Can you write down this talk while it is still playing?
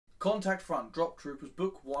Contact Front, Drop Troopers,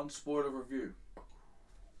 Book 1, spoiler review.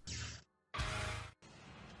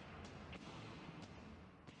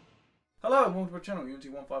 Hello and welcome to my channel,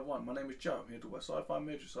 Unity151. My name is Joe. I'm here to talk about sci-fi,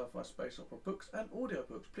 major sci-fi, space opera, books and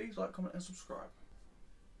audiobooks. Please like, comment and subscribe.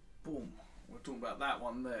 Boom. We're talking about that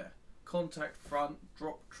one there. Contact Front,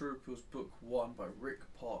 Drop Troopers, Book 1 by Rick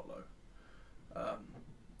Partlow.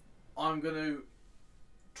 I'm going to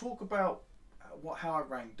talk about how I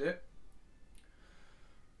ranked it.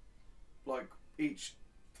 Like each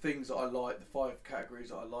things that I like, the 5 categories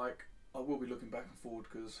that I like. I will be looking back and forward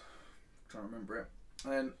because I'm trying to remember it.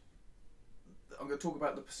 And then I'm going to talk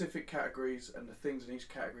about the specific categories and the things in each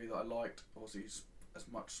category that I liked. Obviously, as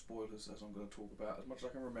much spoilers as I'm going to talk about, as much as I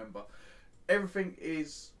can remember. Everything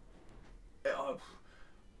is... I'll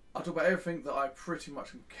talk about everything that I pretty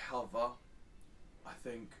much can cover, I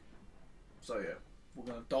think. So yeah, we're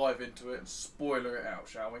going to dive into it and spoiler it out,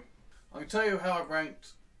 shall we? I can tell you how I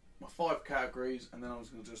ranked my 5 categories, and then I was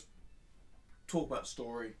going to just talk about the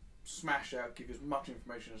story, smash out, give you as much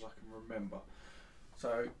information as I can remember.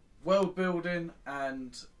 So, world building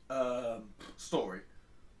and story.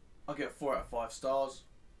 I get 4 out of 5 stars.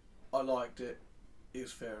 I liked it. It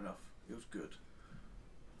was fair enough. It was good.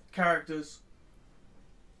 Characters.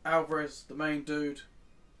 Alvarez, the main dude,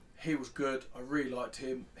 he was good. I really liked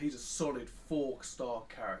him. He's a solid 4-star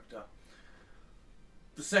character.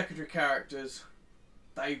 The secondary characters,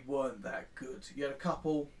 they weren't that good. You had a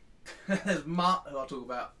couple. There's Mutt, who I'll talk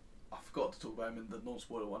about. I forgot to talk about him in the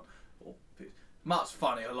non-spoiler one. Mutt's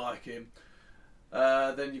funny, I like him.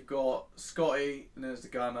 Then you've got Scotty, and there's the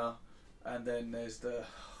gunner, and then there's the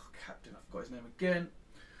captain. I forgot his name again.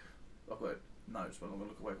 I've got notes, but I'm going to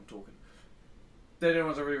look away from talking. They're the only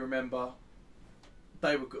ones I really remember.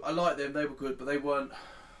 They were good. I liked them. They were good, but they weren't.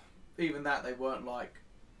 Even that, they weren't like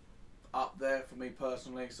up there for me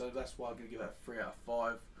personally. So that's why I'm going to give that 3 out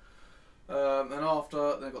of 5. And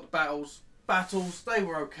after, then I've got the battles. Battles, they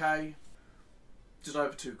were okay. Just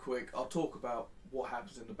over too quick. I'll talk about what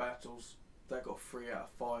happens in the battles. They got 3 out of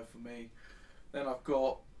 5 for me. Then I've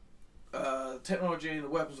got technology and the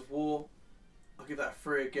weapons of war. I'll give that a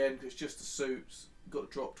 3 again because it's just the suits. You've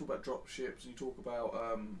got to talk about drop ships, and you talk about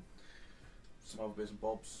some other bits and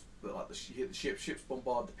bobs. But like you hit the ships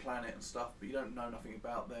bombard the planet and stuff, but you don't know nothing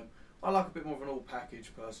about them. I like a bit more of an all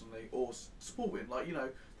package personally, or supporting. Like, you know,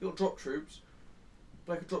 they've got drop troops,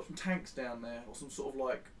 but they could drop some tanks down there, or some sort of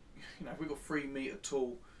like, you know, if we've got 3 metre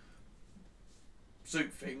tall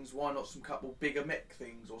suit things, why not some couple bigger mech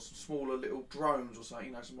things, or some smaller little drones or something,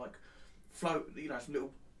 you know, some like you know, some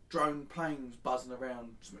little drone planes buzzing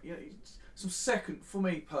around, you know, some second, for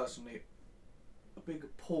me personally, a bigger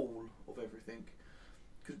pool of everything,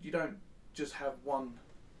 because you don't just have one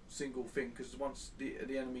single thing, because once the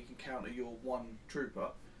enemy can counter your one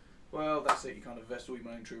trooper, well, that's it, you kind of invest all your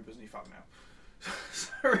main troopers and you fuck now.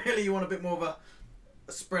 So really you want a bit more of a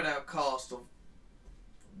spread out cast of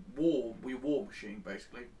war machine,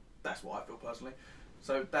 basically. That's what I feel personally.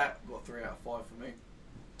 So that got 3 out of 5 for me.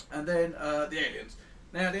 And then the aliens.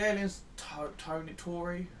 Now the aliens, Tori, I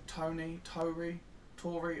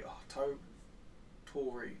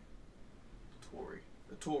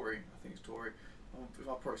think it's Tori. If I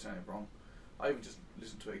probably saying it wrong, I even just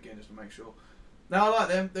listened to it again just to make sure. Now I like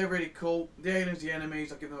them. They're really cool. The aliens, the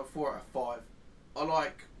enemies, I give them a 4 out of 5. I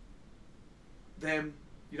like them.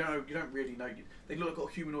 You don't really know. They look like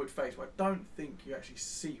a humanoid face, but I don't think you actually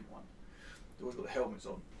see one. They've always got the helmets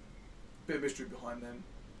on. Bit of mystery behind them,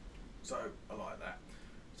 so I like that.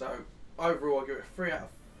 So overall, I give it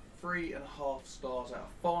 3.5 stars out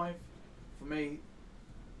of 5. For me,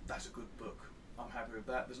 that's a good book. I'm happy with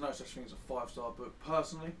that. There's no such thing as a 5-star book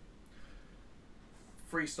personally.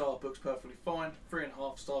 3-star books perfectly fine.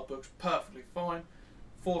 3.5-star books perfectly fine.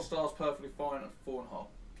 4 stars perfectly fine, and 4.5.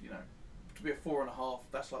 You know, to be a 4.5,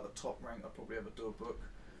 that's like the top rank I'd probably ever do a book.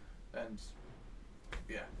 And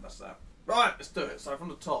yeah, that's that. Right, let's do it. So from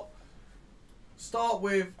the top, start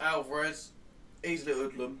with Alvarez. He's a little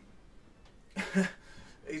hoodlum.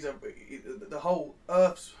 The whole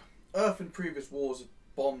Earth in previous wars have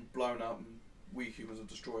bombed, blown up, and we humans have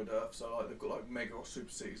destroyed Earth. So like they've got like mega or super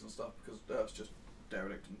cities and stuff because Earth's just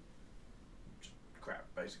derelict and just crap,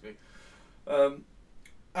 basically.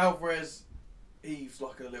 Alvarez, he's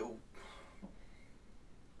like a little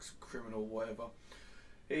criminal, whatever.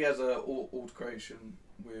 He has a altercation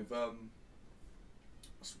with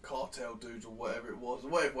some cartel dudes or whatever it was.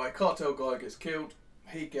 Whatever way, cartel guy gets killed.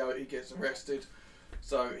 He gets arrested.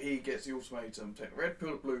 So he gets the ultimatum: take the red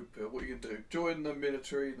pill or blue pill. What are you gonna do? Join the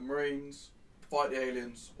military, the Marines, fight the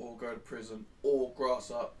aliens, or go to prison, or grass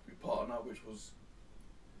up your partner, which was,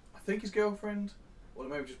 I think, his girlfriend, or they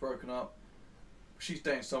may have just broken up. she's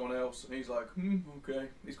dating someone else, and he's like, okay.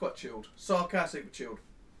 He's quite chilled, sarcastic but chilled.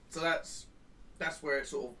 So that's where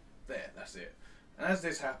it's sort of there. That's it. And as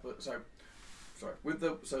this happens, so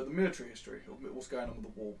the military history of what's going on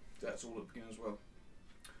with the war. That's all at the beginning as well.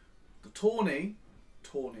 The Tawny, I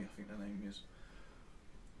think their name is.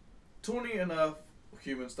 Tawny and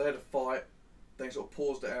humans. They had a fight. They sort of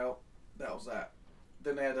paused it out. That was that.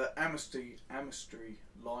 Then they had an amnesty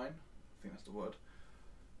line. I think that's the word.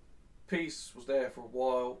 Peace was there for a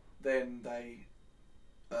while. Then they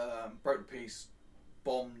broke the peace,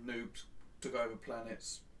 bombed, nuked, took over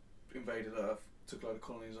planets, invaded Earth, took a load of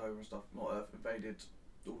colonies over and stuff. Not Earth, invaded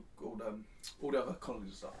all the other colonies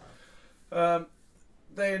and stuff.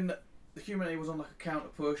 Then the humanity was on like a counter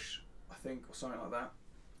push, I think, or something like that.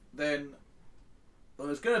 Then I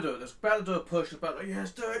was going to do it. They was about to do a push. About like, yeah,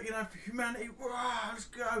 let's do it. You know, for humanity. Wow, let's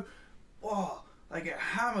go. Wow. They get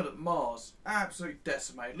hammered at Mars, absolutely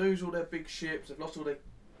decimated, lose all their big ships. They've lost all their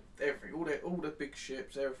everything, all their big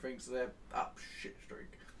ships, everything. So they're up shit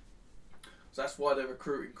streak. So that's why they're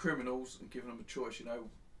recruiting criminals and giving them a choice. You know,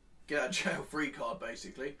 get out of jail free card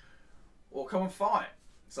basically, or come and fight.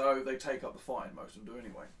 So they take up the fighting. Most of them do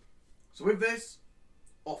anyway. So with this,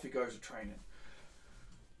 off he goes to training.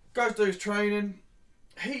 Goes to his training.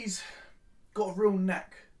 He's got a real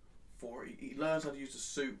knack for it. He learns how to use the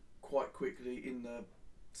suit quite quickly in the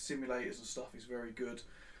simulators and stuff. He's very good.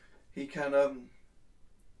 He can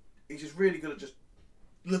he's just really good at just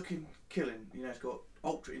looking, killing. You know, he's got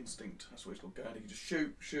ultra instinct. That's what he's got going. He can just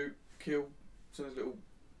shoot, kill. So there's little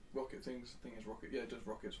rocket things. I think it's rocket. Yeah, it does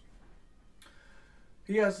rockets.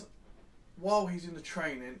 He has, while he's in the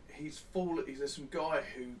training, there's some guy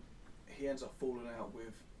who he ends up falling out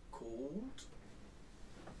with called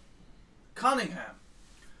Cunningham.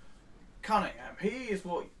 He is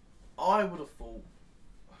what I would have thought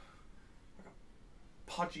like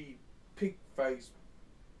a pudgy, pig-faced,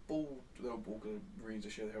 bald, little bald Marines are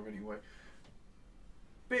sure they have anyway.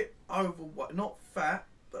 Bit overweight, not fat,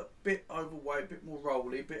 but a bit overweight, a bit more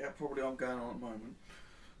rolly, bit probably I'm going on at the moment.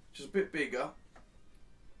 Just a bit bigger,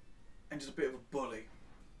 and just a bit of a bully.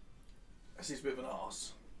 He's a bit of an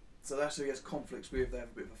arse. So that's who he has conflicts with. They have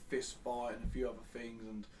a bit of a fist fight and a few other things,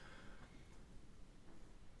 and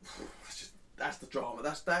that's the drama.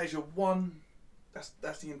 That is your one.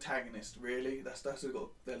 That's the antagonist, really. That's who got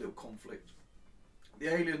their little conflict. The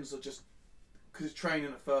aliens are just, because it's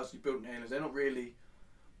training at first. You build aliens. They're not really.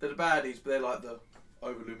 They're the baddies, but they're like the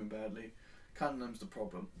overlooming badly. Cunningham's the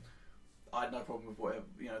problem. I had no problem with whatever,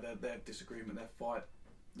 you know, their disagreement, their fight,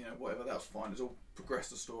 you know, whatever. That was fine. It's all progressed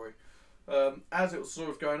the story. As it was sort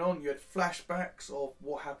of going on, you had flashbacks of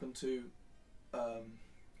what happened to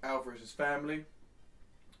Alvarez's family.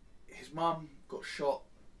 His mum got shot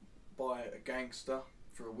by a gangster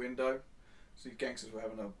through a window. So the gangsters were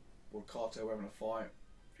having or cartel were having a fight.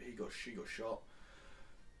 She got shot.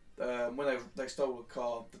 When they stole the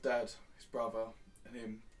car, the dad, his brother, and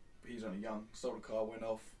him, he's only young, stole the car, went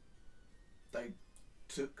off. They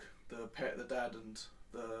took the dad and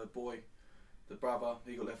the boy, the brother,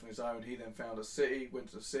 he got left on his own. He then found a city, went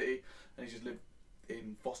to the city, and he just lived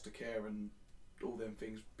in foster care and all them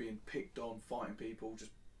things, being picked on, fighting people,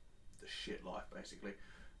 just the shit life basically.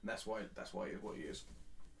 And that's why he is what he is.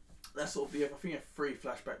 That's sort of I think a 4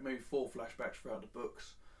 flashbacks throughout the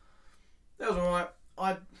books. That was alright.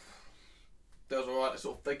 That was alright.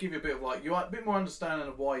 Sort of, they give you a bit of a bit more understanding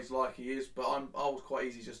of why he's like he is, but I was quite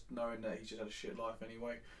easy just knowing that he just had a shit life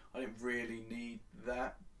anyway. I didn't really need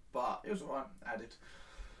that, but it was alright. Added.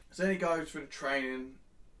 So then he goes through the training,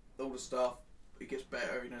 all the stuff. He gets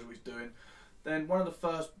better. He knows what he's doing. Then one of the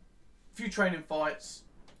first few training fights,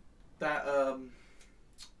 that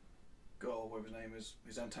whatever his name is,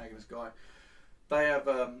 his antagonist guy, they have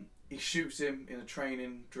he shoots him in a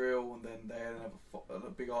training drill, and then they have a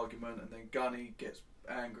big argument, and then Gunny gets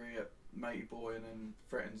angry at Matey Boy and then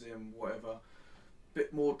threatens him, whatever.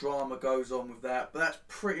 Bit more drama goes on with that, but that's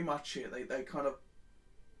pretty much it. They kind of,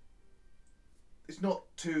 it's not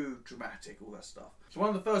too dramatic, all that stuff. So one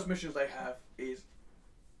of the first missions they have is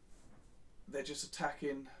they're just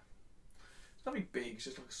attacking. It's nothing big. It's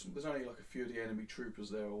just like there's only like a few of the enemy troopers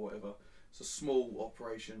there or whatever. It's a small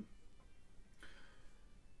operation.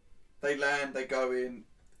 They land, they go in.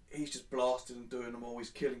 He's just blasting and doing them all. He's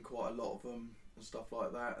killing quite a lot of them and stuff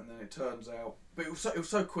like that. And then it turns out, but it was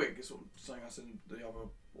so quick. It's sort of saying I said in the other,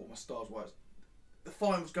 all my stars was. The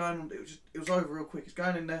fight was going on. It was over real quick. He's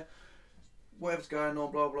going in there. Whatever's going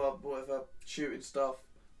on, blah blah, whatever, shooting stuff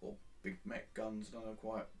or big mech guns. I don't know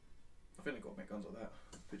quite. I think they've got mech guns like that.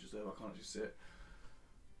 Pictures there, I can't actually see it.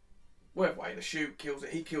 Whatever way, the shoot kills it.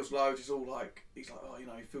 He kills loads. He's like, oh, you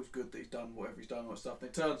know, he feels good that he's done whatever he's done, all that stuff. And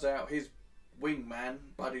it turns out his wingman,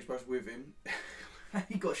 buddies was with him.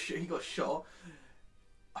 he got shot.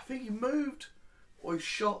 I think he moved or he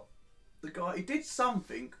shot the guy. He did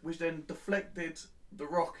something which then deflected the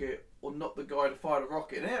rocket or knocked the guy to fire the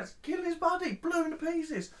rocket, and it's killing his buddy, blew him to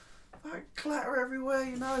pieces. Like, clatter everywhere,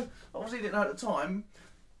 you know. Obviously, he didn't know at the time.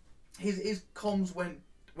 His comms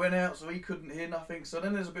went out, so he couldn't hear nothing. So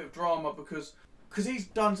then there's a bit of drama because he's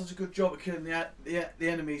done such a good job of killing the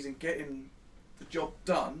enemies and getting the job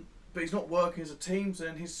done, but he's not working as a team. So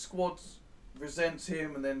then his squad resents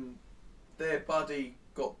him, and then their buddy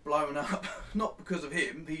got blown up. Not because of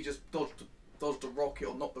him. He just dodged a rocket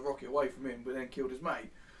or knocked the rocket away from him, but then killed his mate.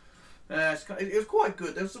 It was quite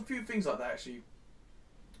good. There was a few things like that actually.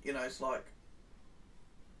 You know, it's like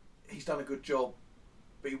he's done a good job,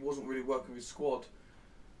 but he wasn't really working with his squad.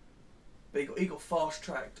 But he got fast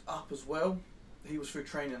tracked up as well. He was through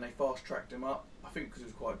training and they fast tracked him up. I think because he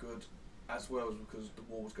was quite good, as well as because the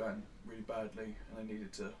war was going really badly and they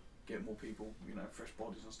needed to get more people, you know, fresh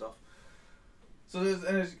bodies and stuff. So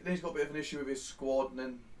then he's got a bit of an issue with his squad, and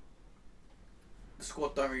then the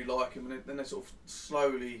squad don't really like him, and then they sort of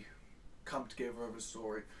slowly come together over the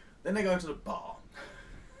story. Then they go to the bar.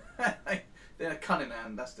 Then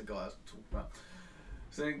Cunningham, that's the guy I was talking about.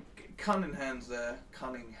 So then Cunningham's there.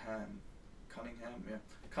 Cunningham's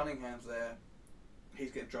there.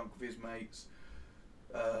 He's getting drunk with his mates.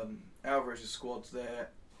 Alvarez's squad's there.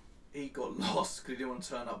 He got lost because he didn't want to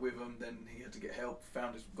turn up with them. Then he had to get help.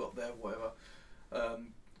 Got there, whatever.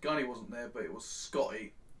 Gunny wasn't there, but it was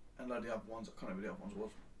Scotty and a load of the other ones. I can't remember the other ones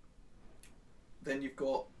was. Then you've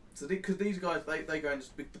got because these guys they go in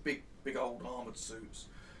the big old armoured suits.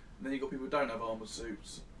 And then you've got people who don't have armoured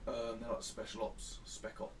suits. They're like special ops,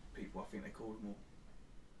 spec op people, I think they call them, or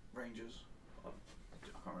rangers. I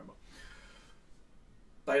can't remember.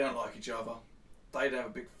 They don't like each other. They don't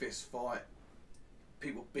have a big fist fight.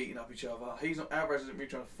 People beating up each other. Alvarez isn't really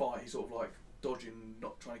trying to fight. He's sort of like dodging,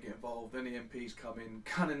 not trying to get involved. Then the MPs come in.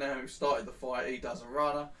 Cunningham, who started the fight, he does a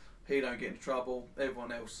runner. He don't get into trouble.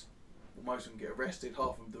 Everyone else, well, most of them get arrested.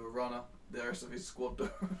 Half of them do a runner. The rest of his squad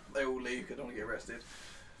do. They all leave because they don't want to get arrested.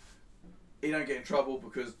 He don't get in trouble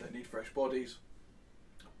because they need fresh bodies.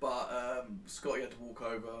 But Scotty had to walk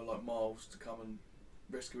over like miles to come and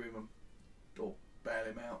rescue him or bail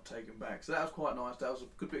him out, take him back. So that was quite nice. That was a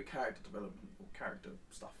good bit of character development or character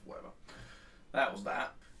stuff, whatever. That was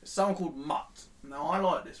that. There's someone called Mutt. Now I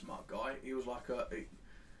like this Mutt guy. He was like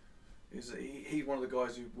he's one of the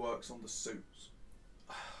guys who works on the suits.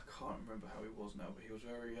 I can't remember how he was now, but he was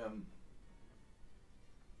very I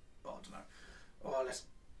don't know.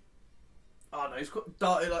 I don't know, he's got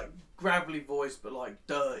dirty, like gravelly voice, but like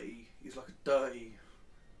dirty. He's like a dirty.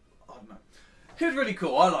 I don't know. He was really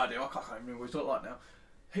cool. I liked him. I can't remember what he's not like now.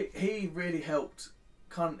 He really helped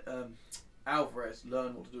Alvarez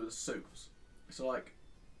learn what to do with the suits. So like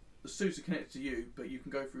the suits are connected to you, but you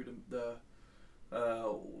can go through the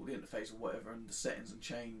interface or whatever and the settings and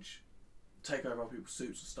take over other people's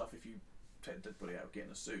suits and stuff. If you take the dead body out, get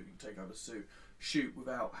in a suit, you can take over the suit. Shoot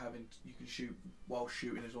without having. You can shoot while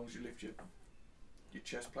shooting as long as you lift your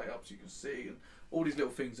chest plate up so you can see, and all these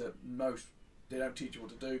little things that they don't teach you what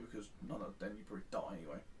to do because none of them you probably die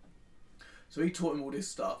anyway. So he taught him all this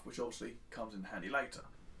stuff, which obviously comes in handy later.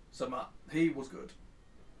 So he was good.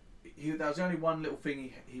 There was only one little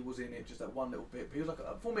thing he was in it, just that one little bit. But he was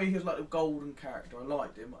like, for me, he was like a golden character. I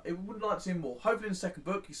liked him. I would like to see him more. Hopefully in the second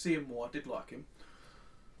book you see him more. I did like him.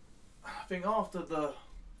 I think after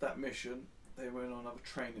that mission, they went on another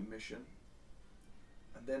training mission,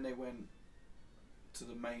 and then they went to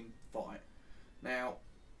the main fight. Now,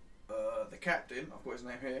 the captain, I've got his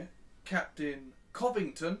name here, Captain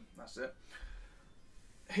Covington, that's it.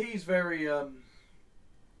 He's very,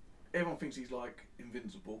 everyone thinks he's like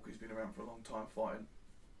invincible because he's been around for a long time fighting.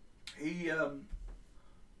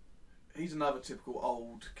 He's another typical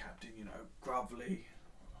old captain, you know, grubbly.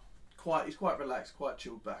 He's quite relaxed, quite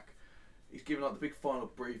chilled back. He's giving like the big final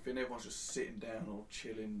briefing. Everyone's just sitting down or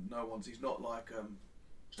chilling. He's not like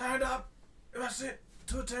stand up, that's it,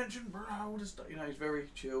 to attention, all this stuff. You know, he's very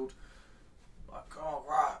chilled. Like, oh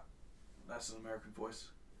right, that's an American voice.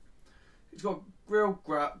 He's got real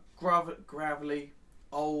gravelly,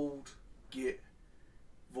 old git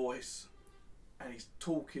voice, and he's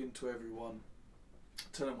talking to everyone,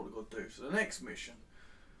 telling them what they've got to do. So the next mission,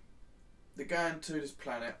 they're going to this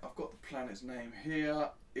planet. I've got the planet's name here.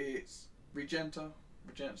 It's Regenta,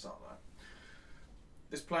 something like that.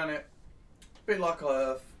 This planet, a bit like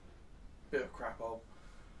Earth, bit of crap hole.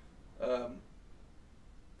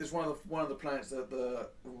 It's one of the planets that the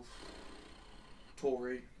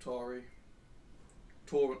Tory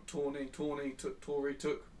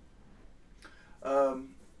took.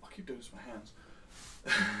 I I keep doing this with my hands.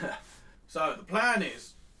 So the plan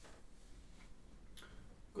is,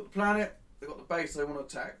 got the planet, they've got the base they want to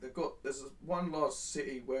attack. There's one large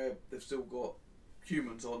city where they've still got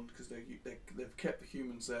humans on because they've kept the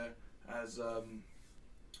humans there as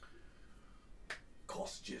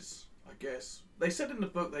hostages, I guess. They said in the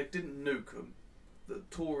book they didn't nuke them. That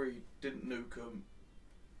Tory didn't nuke them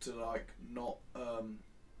to like not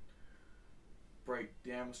break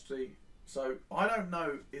the amnesty. So I don't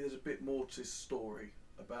know if there's a bit more to this story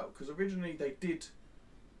about, because originally they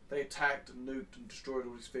attacked and nuked and destroyed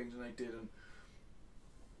all these things, and they didn't.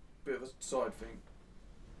 Bit of a side thing.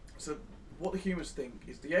 So what the humans think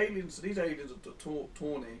is the aliens. So these aliens are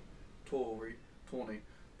tawny.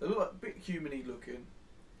 They look like a bit human-y looking.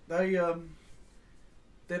 They're a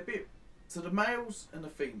bit. So the males and the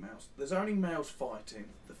females. There's only males fighting.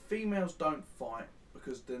 The females don't fight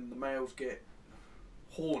because then the males get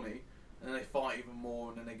horny and then they fight even more,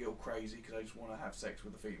 and then they get all crazy because they just want to have sex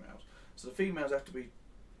with the females. So the females have to be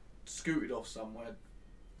scooted off somewhere.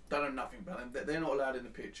 Don't know nothing about them. They're not allowed in the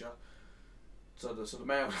picture. So the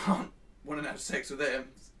males aren't wanting to have sex with them,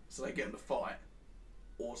 so they get them to fight.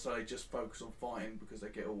 Or so they just focus on fighting because they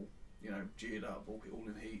get all, you know, geared up, all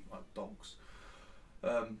in heat like dogs.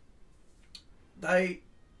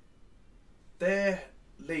 Their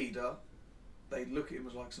leader, they look at him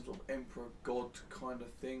as like some sort of emperor god kind of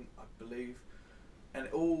thing, I believe, and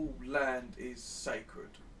all land is sacred.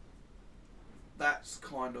 That's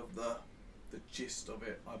kind of the gist of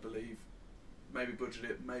it, I believe. Maybe butchered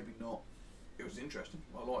it, maybe not. It was interesting.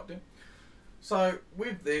 I liked it. So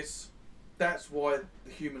with this, that's why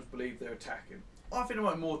the humans believe they're attacking. I think there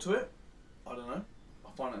might be more to it. I don't know.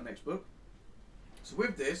 I'll find out in the next book. So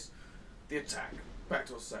with this, the attack. Back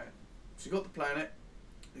to what I was saying. So you got the planet.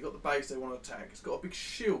 You got the base they want to attack. It's got a big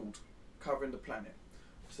shield covering the planet.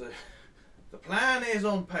 So the plan is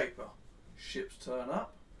on paper. Ships turn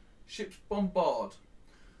up. Ships bombard.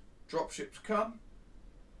 Drop ships come.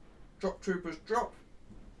 Drop troopers drop.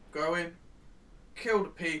 Go in. Kill the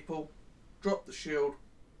people. Drop the shield.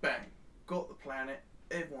 Bang. Got the planet.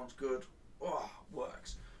 Everyone's good. Oh,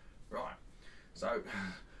 works. Right. So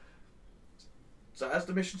as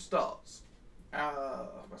the mission starts,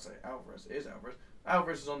 Alvarez is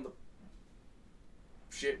on the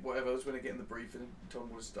ship, whatever. That's when they get in the briefing and tell him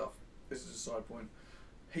all this stuff. This is a side point.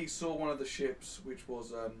 He saw one of the ships, which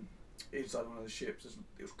was inside one of the ships.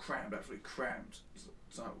 It was crammed, absolutely crammed.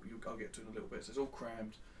 So I'll get to it in a little bit. So it's all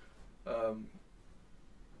crammed.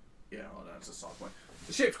 Yeah, that's a side point.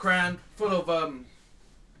 The ship's crammed, full of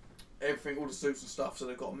everything, all the suits and stuff. So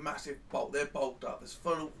they've got a massive bolt. They're bolted up. There's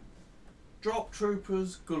full of drop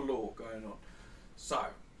troopers galore going on. So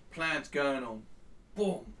plans going on.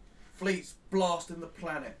 Boom. Fleets blasting the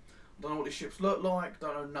planet. I don't know what these ships look like.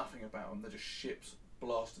 Don't know nothing about them. They're just ships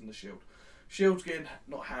blasting the shield. Shield's getting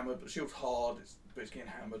not hammered, but the shield's hard. But it's getting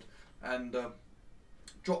hammered. And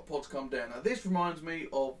drop pods come down. Now this reminds me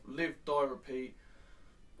of Live, Die, Repeat,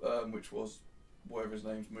 which was whatever his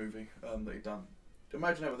name's movie that he done.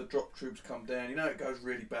 Imagine how the drop troops come down. You know it goes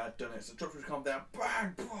really bad, doesn't it? So drop troops come down,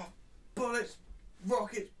 bang, bullets,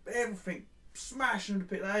 rockets, everything smashing into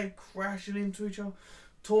pit. They crashing into each other,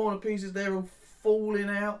 torn to pieces. They're all falling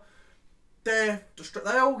out. Death,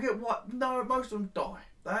 they all get what? No, most of them die.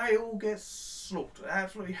 They all get slaughtered,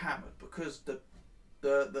 absolutely hammered, because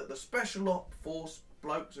the special op force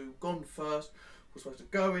blokes who've gone first were supposed to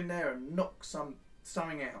go in there and knock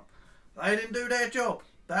something out. They didn't do their job.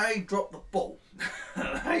 They dropped the ball.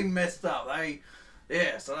 They messed up.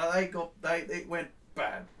 It went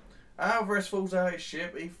bad. Alvarez falls out of his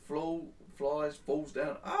ship. He flies, falls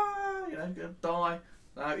down. Gonna die.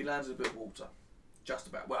 No, he lands in a bit of water. Just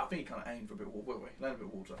about. Well, I think he kind of aimed for a bit of water. He landed a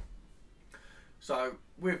bit of water. So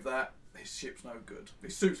with that, his ship's no good.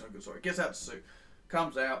 His suit's no good. Sorry. Gets out the suit.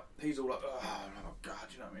 Comes out. He's all like, oh my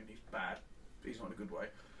god, you know what I mean? He's bad. He's not in a good way.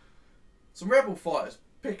 Some rebel fighters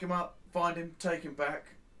pick him up, find him, take him back.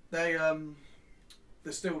 They're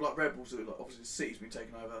still like rebels. Like, obviously, the city's been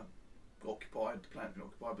taken over, occupied. The planet's been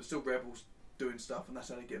occupied, but still rebels doing stuff, and that's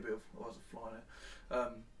how they get a bit of. Oh, there's a fly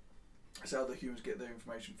there. That's how the humans get their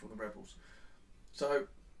information from the rebels. So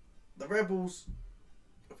the rebels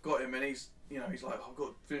have got him, and he's like, I've got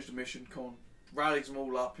to finish the mission. Come on, rallies them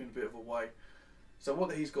all up in a bit of a way. So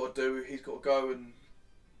what he's got to do, he's got to go and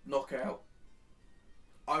knock out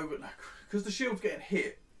over, because the shield's getting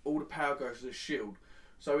hit. All the power goes to the shield.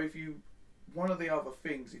 So if you, one of the other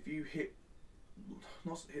things, if you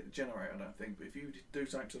not hit the generator, I don't think, but if you do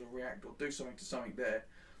something to the reactor or do something to something there,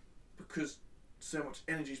 because so much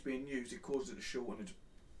energy is being used, it causes it to short, and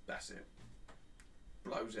that's it.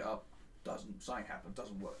 Blows it up. Something happens.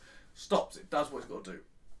 Doesn't work. Stops it. Does what it's got to do.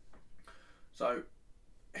 So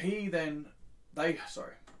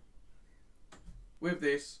sorry. With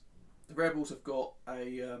this, the rebels have got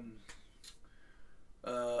a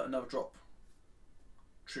another drop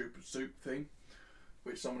troop suit thing,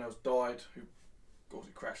 which someone else died, who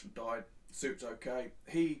obviously crashed and died. The suit's okay.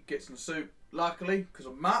 He gets in the suit, luckily, because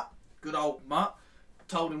of Mutt, good old Mutt,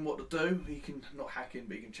 told him what to do. He can, not hack in,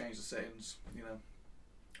 but he can change the settings, you know,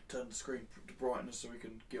 turn the screen to brightness so he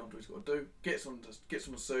can get onto what he's got to do. Gets on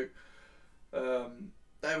the suit.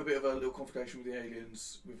 They have a bit of a little confrontation with the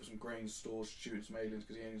aliens, with some grain stores shooting some aliens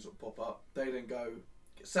because the aliens sort of pop up. They then go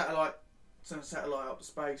get satellite, send a satellite up to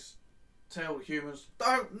space, tell the humans,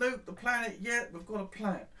 don't nuke the planet yet, we've got a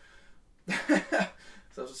plan.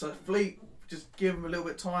 so fleet, just give him a little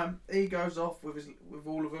bit of time. He goes off with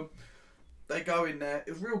all of them. They go in there.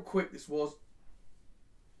 It was real quick. This was,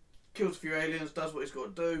 kills a few aliens, does what he's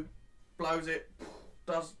got to do, blows it,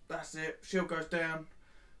 that's it. Shield goes down.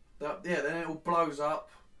 Then it all blows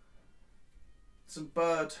up. Some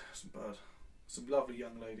lovely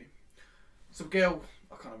young lady, some girl,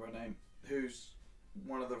 I can't remember her name, who's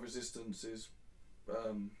one of the resistances.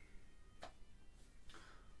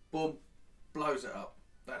 Boom, blows it up.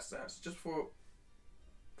 That's just for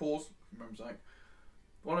pause. Remember saying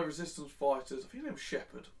one of the resistance fighters. I think his name was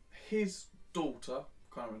Shepard. His daughter,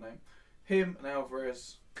 can't remember her name. Him and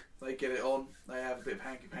Alvarez, they get it on. They have a bit of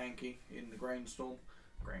hanky panky in the grain store.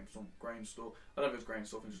 I don't know if it's grain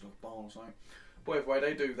store, it's just like a barn or something. But either way,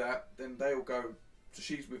 they do that. Then they all go. So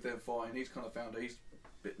she's with them fighting. He's kind of found her. He's a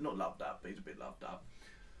bit, not loved up, but he's a bit loved up.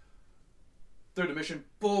 Through the mission,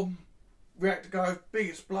 boom, reactor goes, big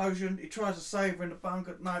explosion. He tries to save her in the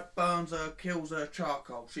bunker. No, burns her, kills her,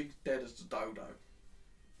 charcoal. She's dead as a dodo.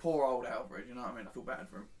 Poor old Alvarez, you know what I mean? I feel bad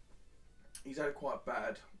for him. He's had it quite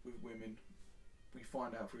bad with women. We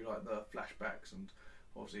find out through like the flashbacks, and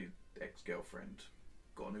obviously ex-girlfriend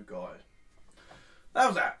got a new guy. That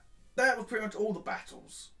was that. That was pretty much all the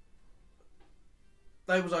battles.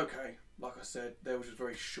 They was okay. Like I said, they was just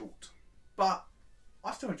very short. But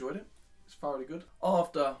I still enjoyed it. It's thoroughly good.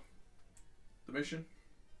 After the mission,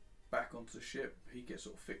 back onto the ship, he gets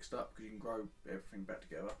sort of fixed up because you can grow everything back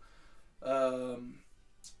together.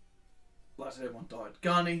 Like I said, everyone died.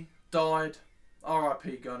 Gunny died.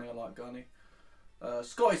 R.I.P. Gunny. I like Gunny.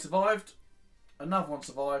 Scotty survived. Another one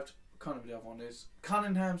survived. Can't remember the other one is.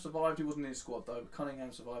 Cunningham survived. He wasn't in his squad though. But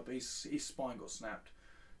Cunningham survived, but his spine got snapped,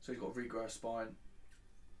 so he's got to regrow a spine.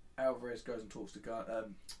 Alvarez goes and talks to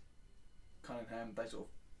Cunningham.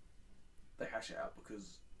 They hash it out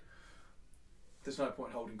because there's no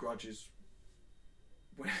point holding grudges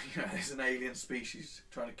when there's an alien species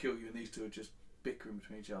trying to kill you, and these two are just bickering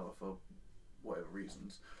between each other for whatever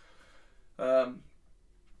reasons. Then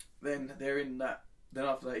they're in that. Then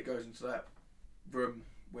after that, he goes into that room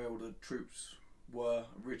where all the troops were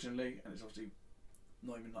originally, and it's obviously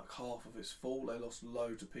not even like half of it's full. They lost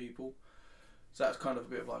loads of people, so that's kind of a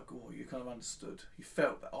bit of like, oh, you kind of understood. You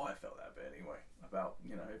felt that. I felt that a bit anyway, about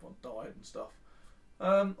everyone died and stuff.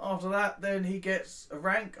 After that, then he gets a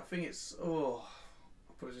rank. I think it's I'll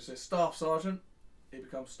put it just say staff sergeant. He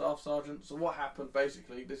becomes staff sergeant. So what happened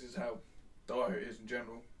basically? This is how dire it is in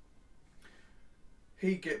general.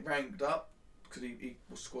 He get ranked up because he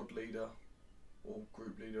was squad leader or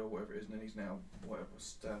group leader or whatever it is, and then he's now whatever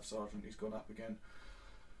staff sergeant. He's gone up again.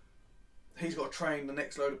 He's got to train the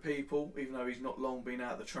next load of people, even though he's not long been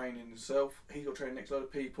out of the training himself. He's got to train the next load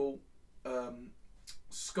of people.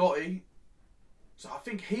 Scotty, so I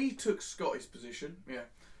think he took Scotty's position. Yeah,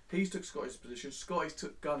 he took Scotty's position. Scotty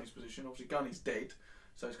took Gunny's position. Obviously, Gunny's dead,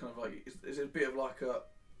 so it's kind of like it's a bit of like a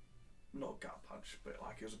not a gut punch, but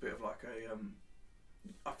like it was a bit of like a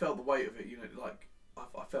I felt the weight of it. Like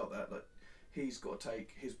I felt that like he's got to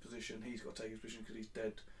take his position. He's got to take his position because he's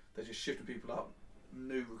dead. They're just shifting people up.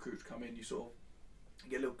 New recruits come in. You sort of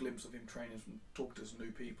get a little glimpse of him training and talking to some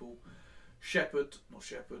new people.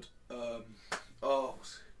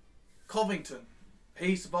 Covington.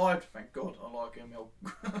 He survived. Thank God. I like him. Old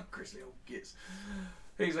grizzly old gits.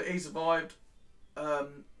 He survived.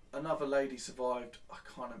 Another lady survived. I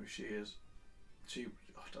can't remember who she is. I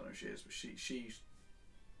don't know who she is, but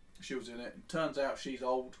she was in it. It turns out she's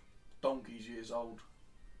old, donkey's years old,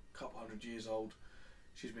 a couple 100 years old.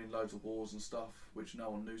 She's been in loads of wars and stuff, which no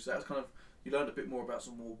one knew. So that's kind of, you learned a bit more about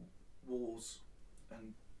some more wars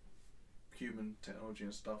and human technology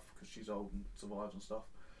and stuff because she's old and survives and stuff.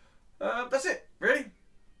 That's it, really.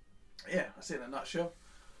 Yeah, that's it in a nutshell.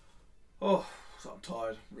 Oh, so I'm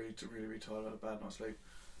tired, really tired. I had a bad night's sleep.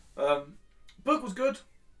 Book was good,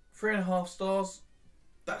 3.5 stars.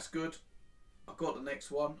 That's good. I got the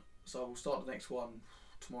next one, so we'll start the next one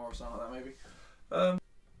tomorrow or something like that maybe.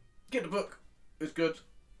 Get the book. It's good.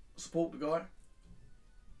 support the guy.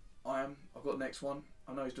 I've got the next one.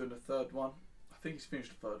 I know he's doing the third one. I think he's finished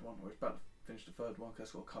the third one, or he's about to finish the third one,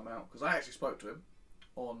 because that's got to come out. Because I actually spoke to him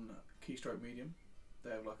on Keystroke Medium.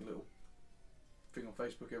 They have like a little thing on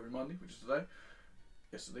Facebook every Monday, which is today.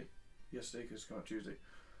 Yesterday, because it's come out Tuesday.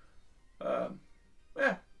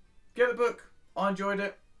 Yeah, get the book. I enjoyed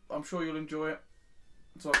it. I'm sure you'll enjoy it.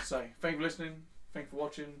 That's all I have to say. Thank you for listening. Thank you for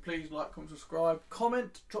watching. Please like, comment, subscribe.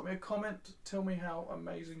 Comment. Drop me a comment. Tell me how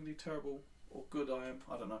amazingly terrible or good I am.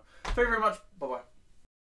 I don't know. Thank you very much. Bye bye.